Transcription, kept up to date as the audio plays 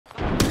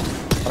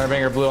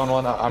Banger blue on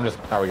one. I'm just.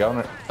 Are we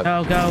going?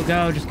 Go, go,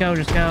 go. Just go,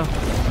 just go.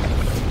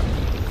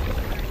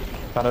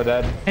 Condo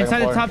dead.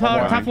 Inside the top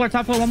floor, top floor,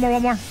 top floor. One more,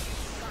 one more.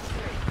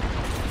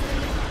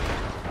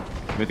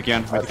 With the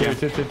can. With the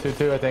can.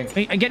 Two, I think.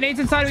 Hey, get nades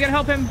inside. We gotta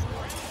help him.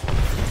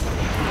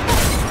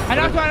 I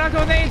knocked one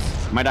with nades.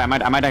 I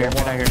might die here.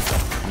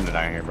 I'm gonna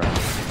die here, bro.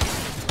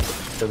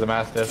 There's a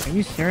mastiff. Are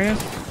you serious?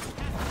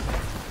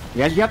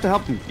 Yeah, you have to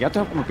help him. You have to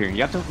help him up here.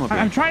 You have to help him up here.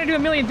 I'm trying to do a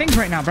million things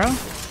right now, bro.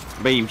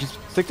 But you just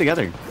stick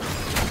together.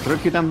 Throw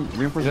Q them,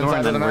 reinforce the door,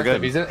 and then we're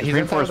good. He's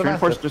reinforce the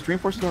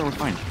door, we're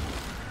fine.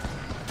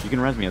 You can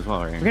res me as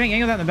well, right here. We're getting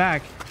angled out in the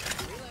back.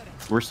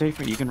 We're safe.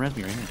 You can res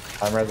me right here.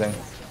 I'm resing.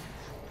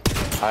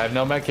 I have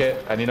no med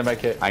kit. I need a med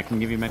kit. I can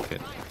give you med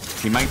kit.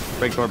 He might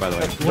break door, by the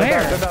way.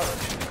 Where?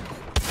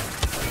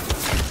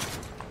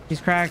 He's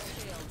cracked.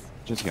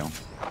 Just heal.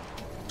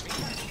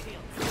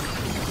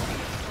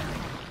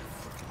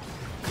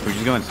 We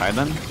just go inside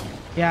then?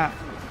 Yeah.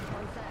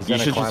 You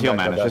should just heal,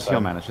 man. Just heal,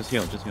 man. Just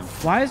heal. Just heal.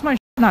 Why is my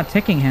not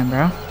ticking him,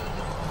 bro?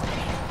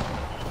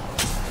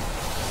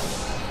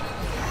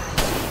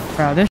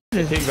 Bro, this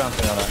is...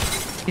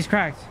 He's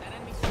cracked.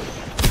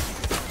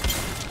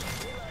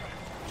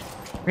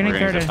 We're getting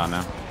thirded.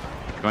 Now.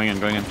 Going in,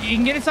 going in. You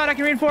can get inside, I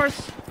can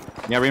reinforce.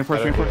 Yeah,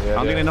 reinforce. I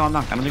don't think they know I'm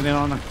knocked.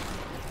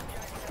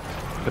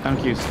 Put down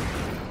Qs.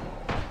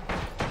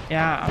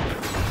 Yeah.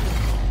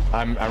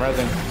 I'm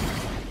resing.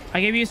 I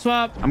gave you a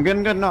swap. I'm good,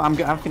 No, I'm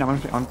good. I'm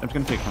just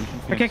gonna take.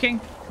 We're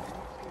kicking.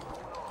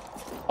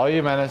 All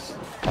you, Menace.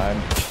 I'm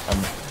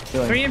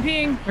healing. 3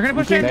 MPing. We're gonna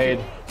push in.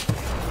 Nade.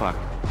 Fuck.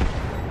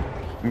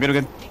 I'm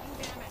good.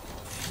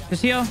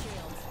 Just heal.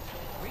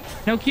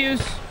 No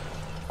Qs.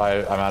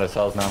 I'm out of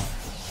cells now.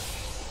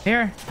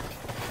 Here.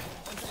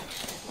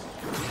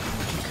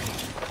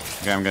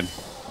 Okay, I'm good.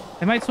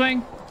 They might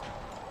swing.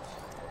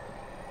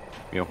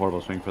 Be a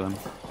horrible swing for them.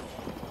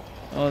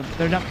 Oh,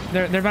 they're not.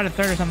 They're about a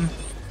third or something.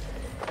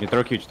 You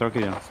throw Q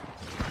down.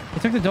 They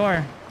took the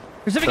door.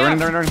 They're zipping They're up.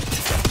 running.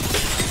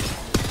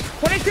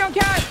 1 HP on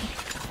cat.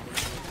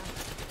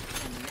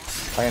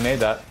 I can nade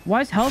that.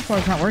 Why is health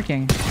bars not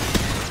working?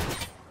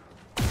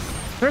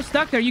 They're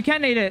stuck there. You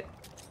can't nade it.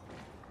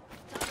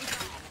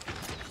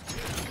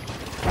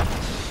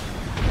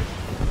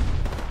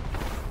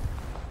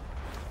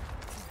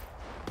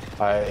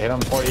 I hit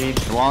them 4 each.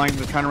 They're walling.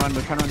 They're trying to run.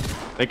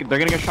 They're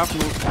gonna get shot from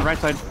the right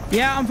side.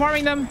 Yeah, I'm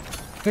farming them.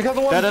 Pick up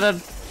the one. Dead.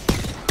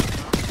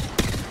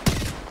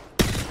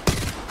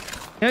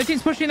 The other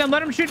team's pushing them. Let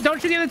them shoot.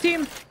 Don't shoot the other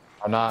team.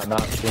 I'm not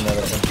shooting the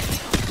other team.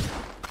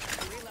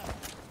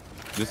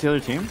 Is this the other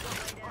team?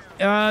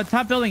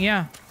 Top building,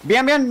 yeah.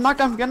 Behind. Knocked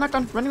down.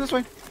 Running this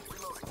way.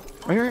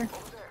 Right here.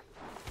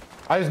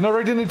 I just no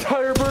rigged an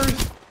entire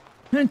burst.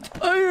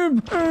 Entire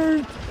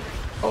burst.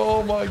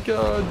 Oh my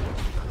god.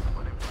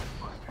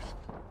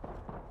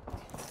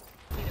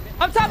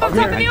 Up top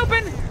in the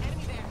open.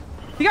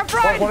 You got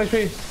fried. 1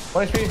 HP.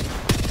 1 HP.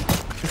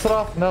 Piss it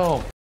off.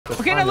 No.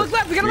 Okay, now look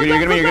left. We gotta look You're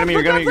left. gonna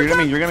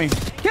me.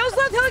 Kills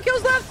left.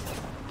 Kills left.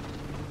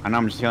 I know.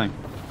 I'm just healing.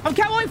 I'm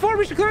catwalking forward.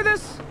 We should clear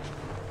this.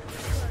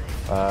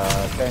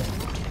 Okay.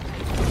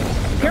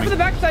 Care for the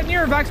backside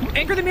mirror.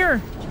 Anchor the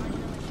mirror.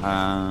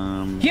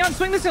 Keon,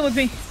 swing this in with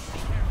me.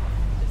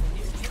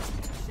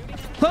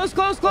 Close.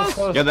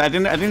 Yeah, I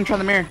didn't try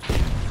the mirror.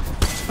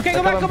 Okay,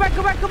 go back.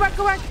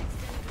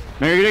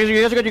 No, you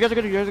guys are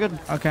good.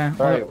 Okay.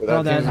 Alright,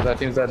 that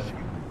team's dead.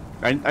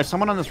 There's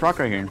someone on this rock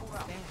right here.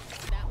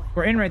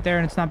 We're in right there,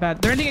 and it's not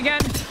bad. They're ending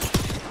again.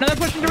 Another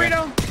push from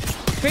Dorito.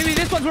 Maybe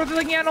this one's worth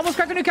looking at. Almost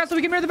cracked the Newcastle.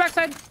 We can mirror the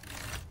backside.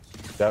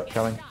 Yep,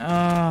 coming.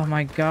 Oh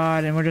my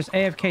god, and we're just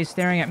AFK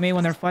staring at me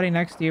when they're fighting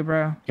next to you,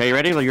 bro. Okay, you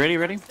ready? You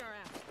ready?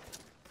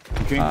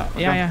 Okay.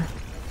 Yeah.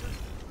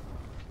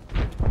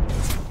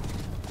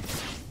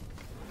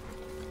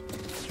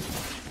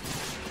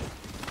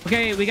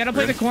 Okay, we gotta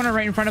play the corner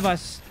right in front of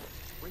us.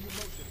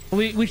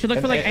 We should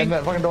look for like... In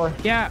that fucking door.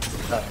 Yeah.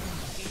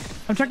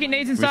 I'm chucking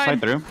nades inside. We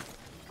slide through?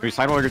 We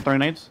slide while you're throwing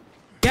nades?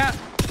 Yeah.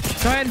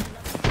 Go ahead.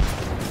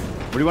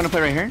 Where do you want to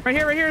play, right here? Right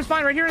here is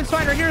fine. Right here is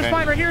fine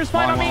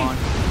on me.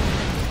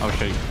 Oh,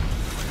 shit.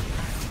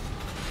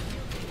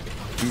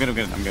 I'm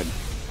good.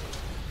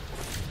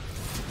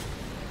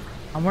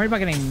 I'm worried about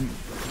getting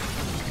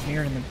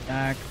mirrored in the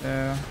back,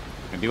 though.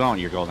 Do you want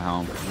your gold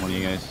helm? One of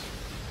you guys?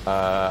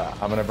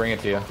 I'm gonna bring it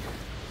to you.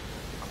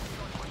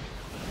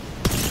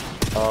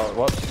 Oh,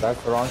 whoops,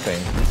 that's the wrong thing.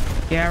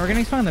 Yeah, we're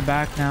getting spun in the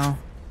back now.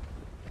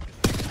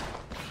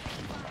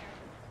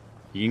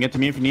 You can get to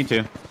me if you need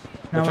to.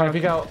 No, I'm trying to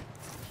peek out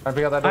that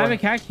door. I have a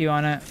cat queue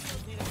on it.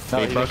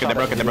 No, they broke it.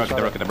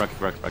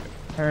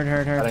 Heard.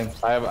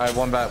 I have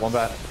one bat.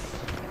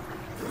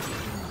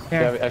 Here. Do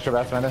you have extra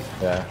bats, Amanda?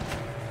 Yeah.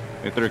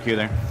 They threw a Q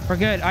there. We're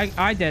good.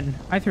 I did.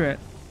 I threw it.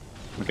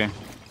 Okay.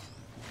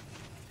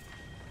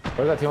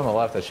 Where's that team on the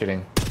left that's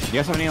shooting? Do you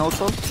guys have any ult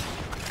cells?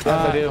 Yes,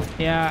 I do.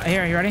 Yeah,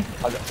 here, you ready?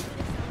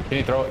 Can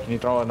you throw it? Can you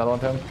throw another one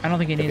to him? I don't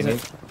think he needs it.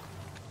 If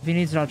he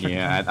needs it, I'll check.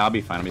 Yeah, I'll be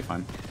fine.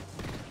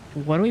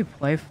 What do we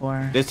play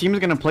for? This team is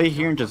gonna play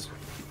here and just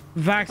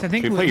Vax, I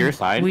think we play your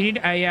side? We need,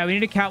 yeah, we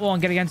need a cat wall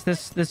and get against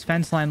this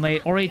fence line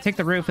late, or we take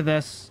the roof of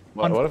this.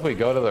 What if we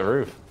go to the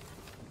roof?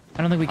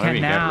 I don't think we can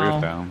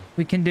now.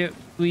 We can do.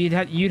 You'd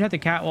have to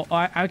cat wall.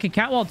 I could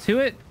cat wall to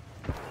it,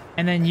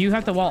 and then you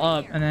have to wall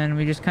up, and then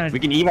we just kind of. We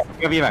can evac.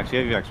 We have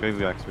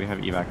evacs. We have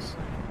evacs.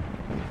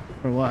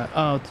 For what?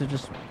 Oh, to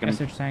just. I see what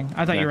you're saying.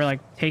 I thought you were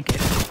like take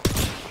it.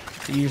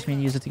 So you just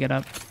mean use it to get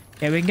up.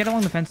 Yeah, we can get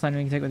along the fence line.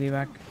 And we can take with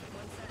evac.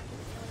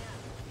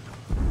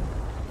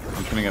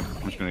 I'm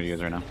just gonna do you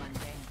guys right now.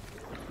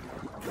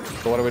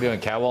 So what are we doing?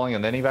 Catwalling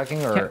and then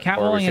evacing, or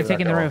catwalling and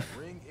taking the roof?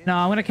 No,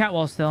 I'm gonna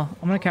catwall still.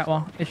 I'm gonna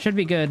catwall. It should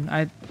be good.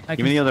 Give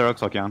me the other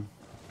oak lock, Jan.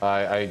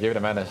 I gave it to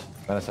Menace.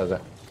 Menace has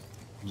it.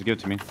 Just give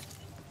it to me.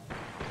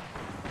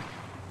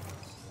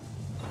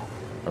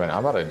 I mean,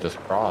 I'm about to just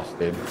cross,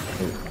 dude.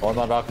 He's on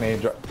my balcony.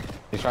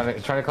 He's trying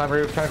to climb the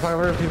roof. Trying to climb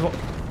the roof. He's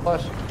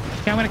flush.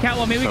 Okay, I'm gonna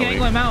catwall. Maybe we can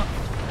angle him out.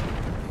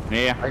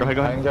 Yeah. Go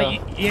ahead.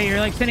 Yeah, you're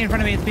like standing in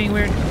front of me. It's being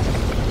weird.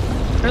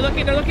 They're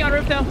looking on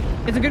roof though.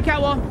 It's a good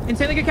catwall.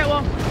 Insanely good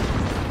catwall.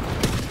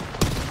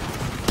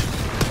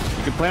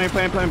 You can plan.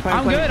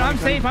 I'm good. I'm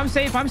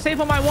safe. I'm safe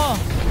on my wall.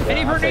 Yeah,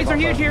 any grenades are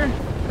huge here.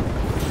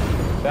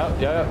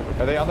 Yeah.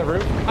 Are they on the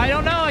roof? I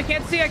don't know. I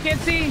can't see.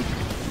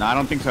 No, I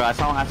don't think so. I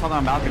saw them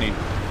on balcony.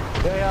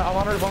 Yeah. I'm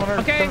on roof.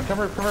 Okay. Come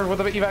roof with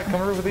the evac.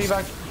 Come roof with the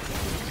evac.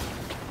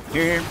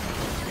 Here.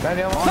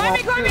 Daniel,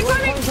 climbing.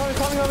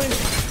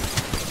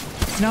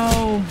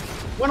 No.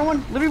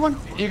 1-on-1. Libby 1.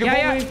 You can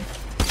pull me.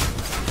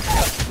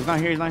 He's not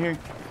here.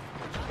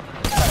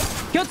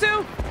 Kill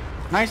 2.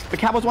 Nice. The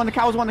cat was one. You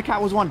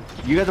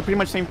guys are pretty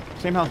much same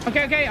health.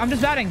 Okay. I'm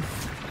just batting.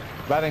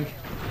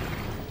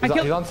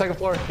 He's on second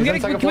floor. Can we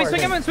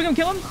swing him?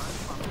 Kill him?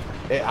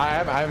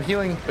 I'm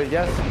healing, but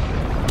yes.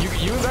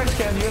 You and Rex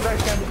can.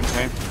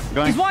 Okay.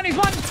 Going. He's one. He's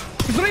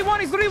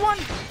literally one.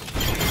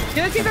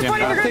 Yeah, the teams are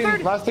fighting. They're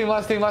third. Last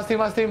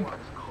team.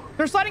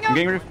 They're sliding out. I'm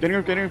getting roof. I'm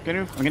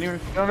getting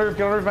roof. Get on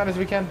roof, man, as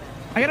we can.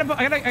 I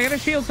got a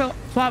shield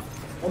swap.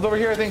 One's over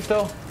here, I think,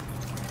 still.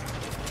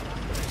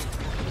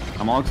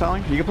 I'm all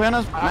excelling. You can play on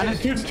us.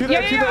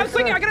 Yeah, I'm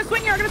swinging. I gotta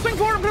swing here. I'm gonna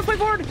play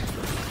forward.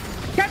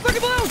 Cat's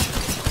looking below.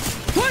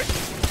 Push.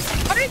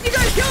 Underneath you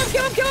guys.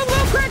 Kill him.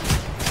 Low crack.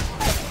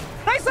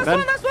 Nice.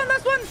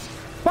 Last one.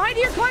 Behind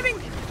here, climbing.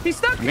 He's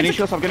stuck. I'm getting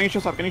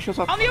shields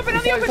up. On the open.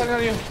 You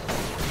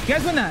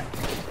guys win that.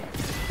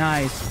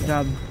 Nice. Good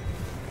job.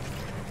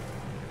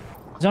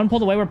 Zone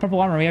pulled away. We're purple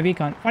armor. We have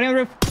econ. Fighting on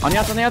the roof. On the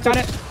outside. Got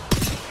it.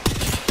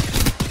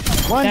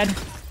 One. Dead.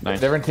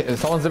 Nice.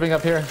 Someone's zipping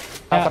up here.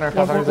 We're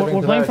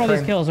playing for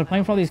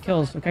all these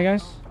kills. Okay,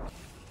 guys?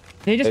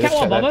 Did they just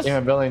catwall above us? Team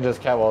and building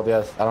just catwalled,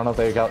 yes. I don't know if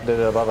they did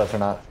it above us or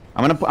not.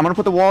 I'm gonna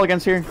put the wall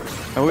against here.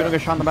 And we don't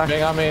get shot in the back.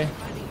 Bang on me.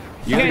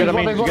 You okay, there's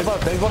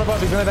one above.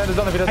 He's gonna land his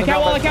zone if he doesn't.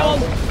 I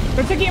catwalled.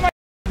 They're taking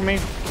me.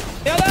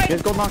 They'll die. He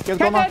has gold knock. Yeah,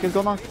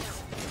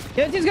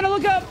 this team's gonna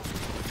look up.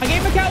 I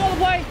gave him a catwall to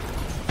play.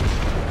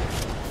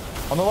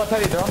 On the left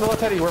heady. They're on the left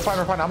heady. We're fine.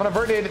 I'm gonna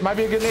vert nade. It might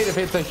be a good nade. If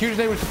it's a huge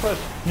nade, we should push.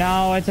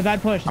 No, it's a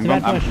bad push. I'm going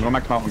back to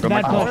mountain.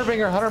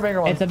 Hunter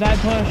banger one. It's a bad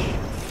push.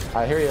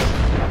 I hear you.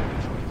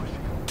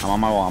 I'm on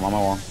my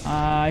wall.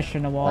 I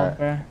shouldn't have walled,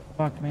 bro.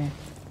 Fuck me.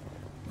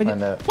 One is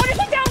down.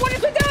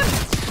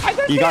 I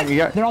got you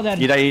got. They're all dead.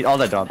 You died. All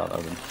dead.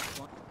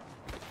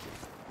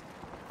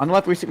 On the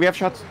left, we have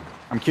shots.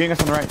 I'm queuing us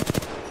on the right.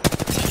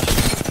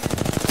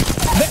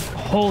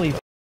 Holy.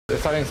 They're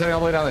setting all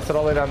the way down. They set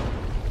all the way down.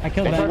 I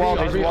killed them.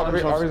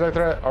 RV's our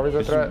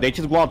threat. They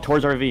just walled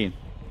towards RV.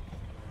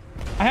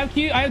 I have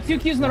 2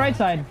 Qs on the right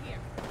side.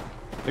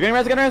 They're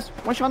getting res.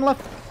 One shot on the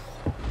left.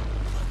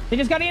 They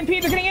just got EMP.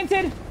 They're getting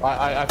inted.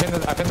 I pinned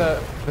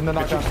the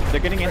knockdown. They're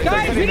getting inted.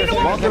 Guys, we need to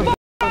watch the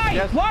right.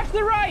 Yes. Watch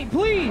the right,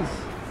 please.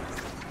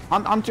 I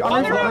need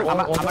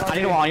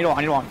a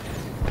wall.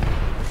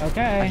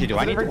 Okay. Actually, do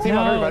I need to?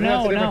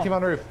 No. Team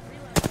on roof.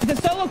 It's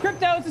a solo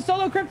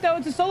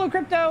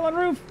crypto on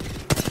roof.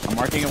 I'm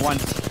marking it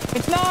once.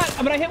 It's not,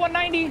 but I hit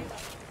 190.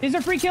 These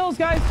are free kills,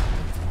 guys.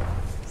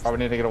 Oh, we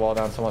need to get a wall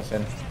down. Someone's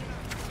in.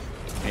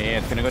 Yeah,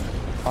 it's gonna go.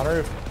 On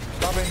roof.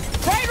 Stopping.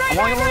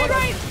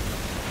 Right.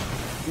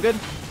 I'm good.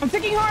 I'm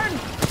ticking hard.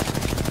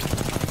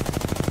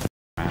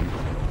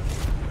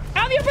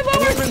 Out the open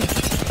lower.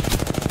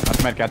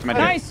 That's med.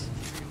 Nice.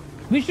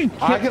 We should.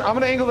 I'm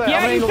gonna angle that.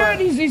 Yeah,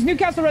 he's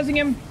Newcastle resing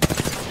him.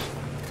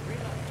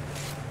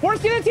 Force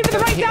the other team to the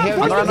right down. He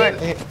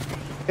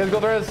has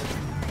gold res.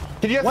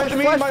 Can you get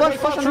me? My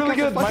spot's really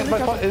good. My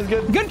spot is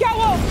good. Good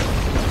catwall.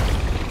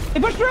 They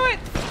push through it.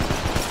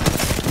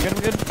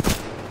 Good.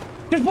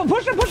 Just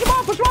push him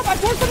off. I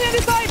forced him on the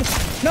other side.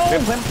 No.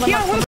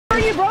 Yeah, where are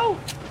you, bro?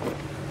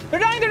 They're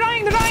dying.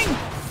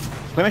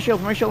 Play my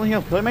shield and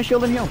heal.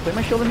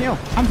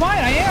 I'm fine.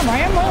 I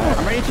am low.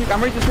 I'm ready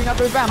to swing out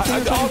those bams.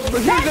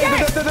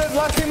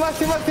 Last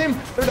team.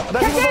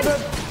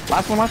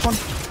 Last one.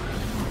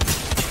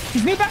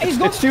 He's good.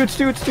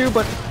 It's two,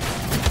 but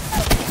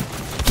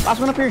last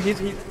one up here. He's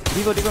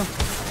go.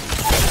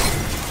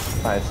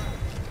 Nice.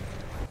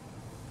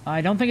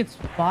 I don't think it's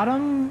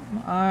bottom.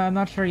 I'm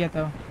not sure yet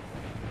though.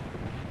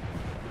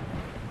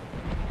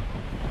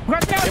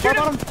 Shoot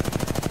him.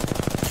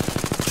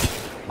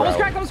 Almost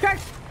cracked, almost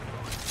cracked.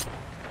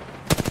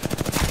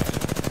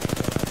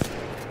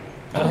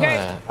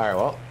 Okay. All right,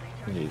 well.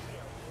 Jeez.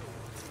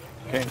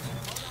 Okay.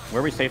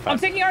 Where are we safe at? I'm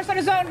taking our side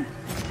of zone.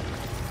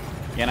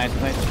 Yeah, nice.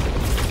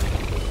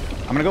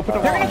 I'm gonna go put the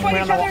They're wall. gonna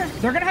fight each other.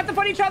 They're gonna have to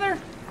fight each other.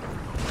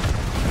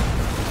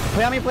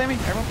 Play on me.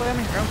 Everyone play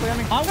on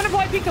me. I'm gonna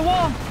probably peek the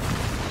wall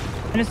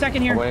in a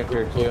second here. I'm waiting for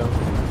your cue.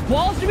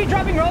 Walls should be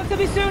dropping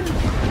relatively soon.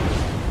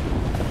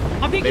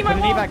 I'm peeking my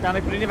wall.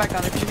 They put a knee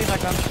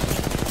back down.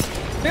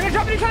 They're gonna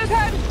drop in each other's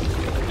head.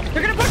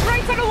 They're gonna push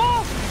right side of the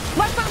wall.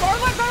 Left side, our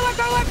left.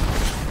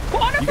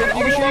 Well, on our side,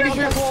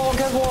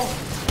 Wall.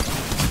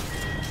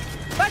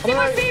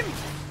 Last team.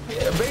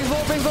 Base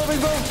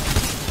low.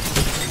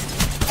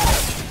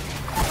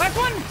 Last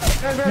one.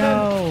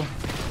 No.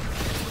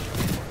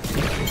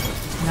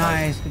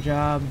 Nice, good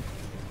job.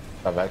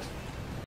 Vex.